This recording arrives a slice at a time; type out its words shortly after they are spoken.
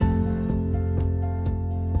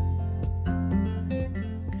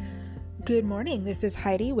Good morning. This is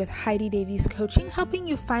Heidi with Heidi Davies Coaching, helping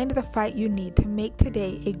you find the fight you need to make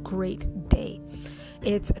today a great day.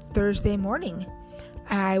 It's Thursday morning.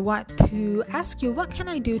 I want to ask you, what can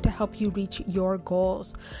I do to help you reach your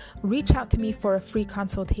goals? Reach out to me for a free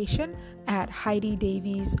consultation at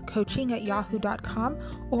HeidiDaviesCoaching@yahoo.com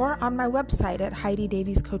or on my website at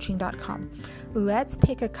HeidiDaviesCoaching.com. Let's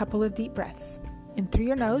take a couple of deep breaths. In through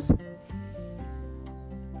your nose,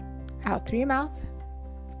 out through your mouth.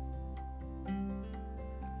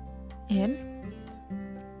 In,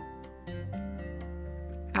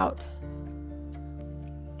 out.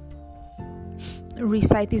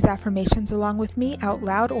 Recite these affirmations along with me out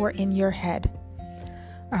loud or in your head.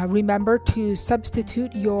 Remember to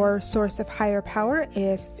substitute your source of higher power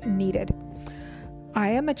if needed. I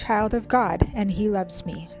am a child of God and He loves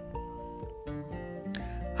me.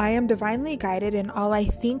 I am divinely guided in all I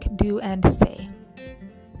think, do, and say.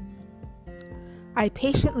 I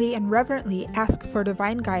patiently and reverently ask for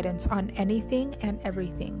divine guidance on anything and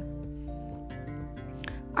everything.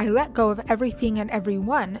 I let go of everything and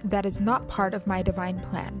everyone that is not part of my divine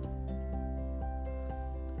plan.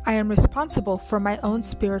 I am responsible for my own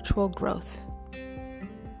spiritual growth.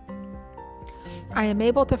 I am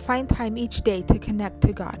able to find time each day to connect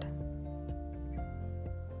to God.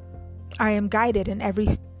 I am guided in every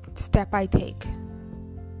step I take.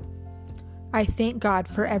 I thank God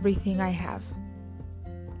for everything I have.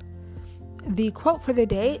 The quote for the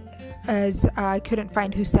day is, I couldn't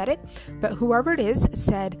find who said it, but whoever it is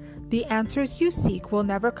said, "The answers you seek will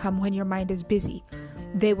never come when your mind is busy.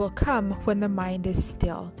 They will come when the mind is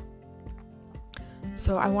still."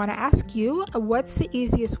 So I want to ask you, what's the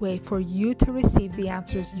easiest way for you to receive the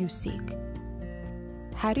answers you seek?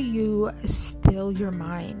 How do you still your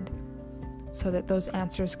mind so that those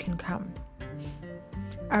answers can come?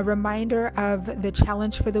 A reminder of the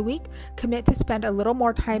challenge for the week: commit to spend a little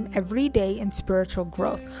more time every day in spiritual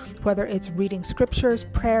growth, whether it's reading scriptures,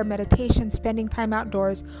 prayer, meditation, spending time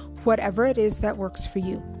outdoors, whatever it is that works for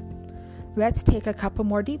you. Let's take a couple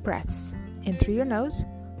more deep breaths. In through your nose,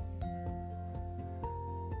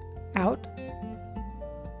 out,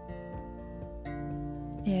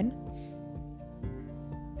 in,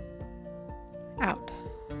 out.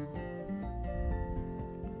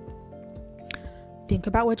 Think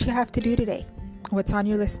about what you have to do today. What's on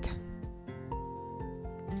your list?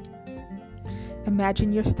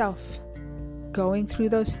 Imagine yourself going through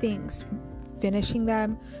those things, finishing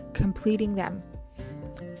them, completing them.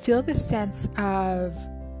 Feel the sense of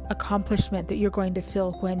accomplishment that you're going to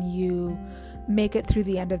feel when you make it through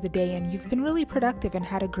the end of the day and you've been really productive and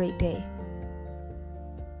had a great day.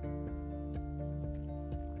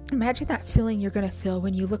 Imagine that feeling you're going to feel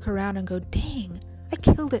when you look around and go, "Dang, I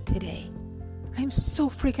killed it today. I'm so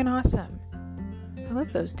freaking awesome." I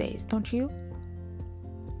love those days, don't you?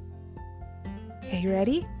 Okay, you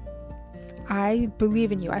ready? I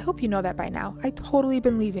believe in you. I hope you know that by now. I totally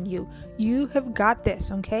believe in you. You have got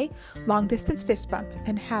this, okay? Long distance fist bump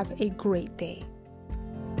and have a great day.